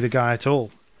don't know the guy at all,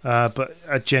 but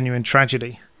a genuine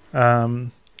tragedy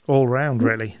all round,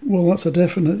 really. Well, that's a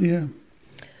definite, yeah.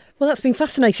 Well, that's been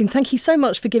fascinating. Thank you so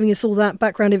much for giving us all that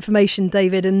background information,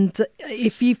 David. And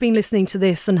if you've been listening to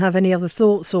this and have any other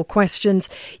thoughts or questions,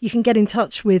 you can get in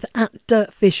touch with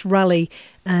 @DirtFishRally,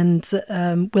 and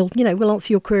we'll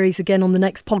answer your queries again on the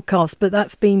next podcast. But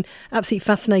that's been absolutely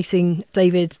fascinating,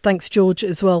 David. Thanks, George,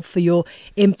 as well, for your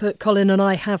input. Colin and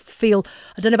I I don't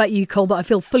know about you, Col, but I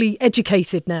feel fully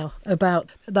educated now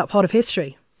about that part of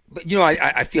history. But,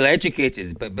 I feel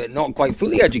educated, but not quite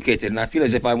fully educated. And I feel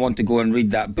as if I want to go and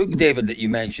read that book, David, that you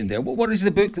mentioned there. What is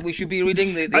the book that we should be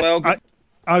reading?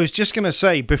 I was just going to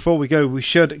say, before we go, we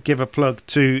should give a plug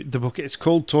to the book. It's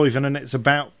called Toivonen, and it's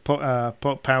about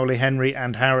Pauli, Henry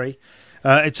and Harry.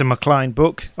 It's a McLean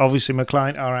book. Obviously,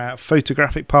 McLean are our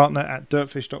photographic partner at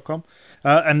dirtfish.com,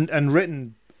 and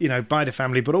written by the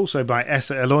family, but also by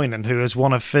Esa Iloinen, who is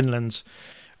one of Finland's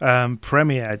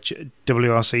premier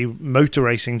WRC motor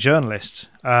racing journalists.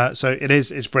 So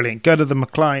it's brilliant. Go to the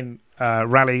McLean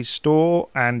Rally store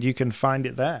and you can find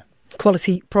it there.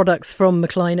 Quality products from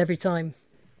McLean every time.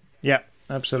 Yeah,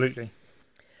 absolutely.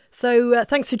 So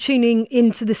thanks for tuning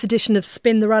into this edition of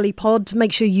Spin the Rally Pod.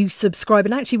 Make sure you subscribe.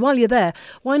 And actually, while you're there,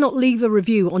 why not leave a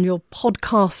review on your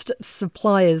podcast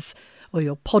suppliers or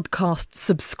your podcast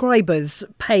subscribers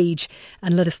page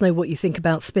and let us know what you think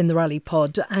about Spin the Rally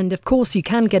Pod. And of course, you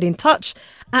can get in touch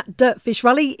at Dirtfish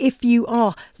Rally if you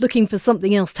are looking for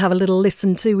something else to have a little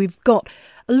listen to. We've got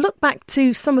a look back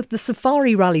to some of the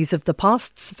Safari rallies of the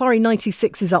past. Safari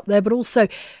 96 is up there, but also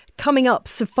coming up,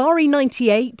 Safari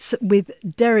 98 with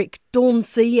Derek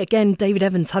Dauncey. Again, David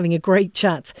Evans having a great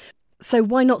chat. So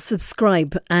why not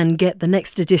subscribe and get the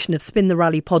next edition of Spin the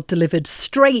Rally Pod delivered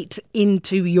straight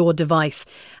into your device?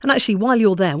 And actually, while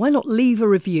you're there, why not leave a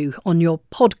review on your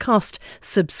podcast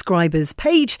subscribers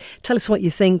page? Tell us what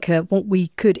you think, what we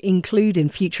could include in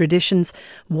future editions,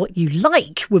 what you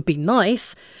like would be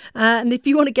nice. And if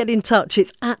you want to get in touch,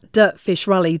 it's at Dirtfish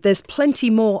Rally. There's plenty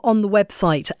more on the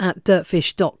website at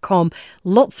dirtfish.com.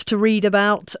 Lots to read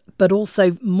about, but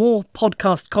also more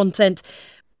podcast content.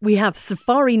 We have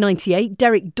Safari 98,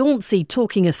 Derek Dauncey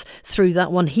talking us through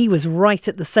that one. He was right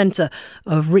at the centre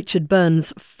of Richard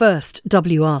Burns' first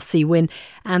WRC win.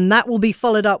 And that will be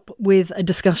followed up with a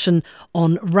discussion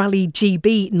on Rally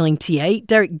GB 98.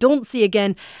 Derek Dauncey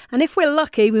again. And if we're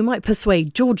lucky, we might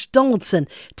persuade George Donaldson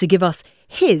to give us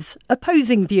his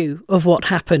opposing view of what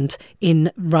happened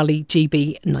in Rally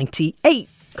GB 98.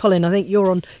 Colin, I think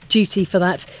you're on duty for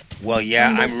that. Well, yeah,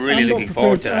 I'm really looking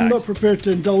forward to that. I'm not prepared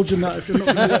to indulge in that if you're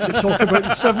not going to let me talk about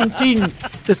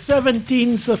the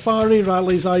 17 safari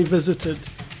rallies I visited,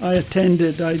 I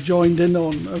attended, I joined in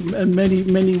on, and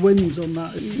many wins on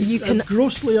that. It's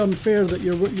grossly unfair that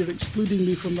you're excluding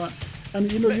me from that.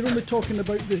 And you're only talking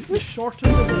about the shorter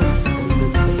events.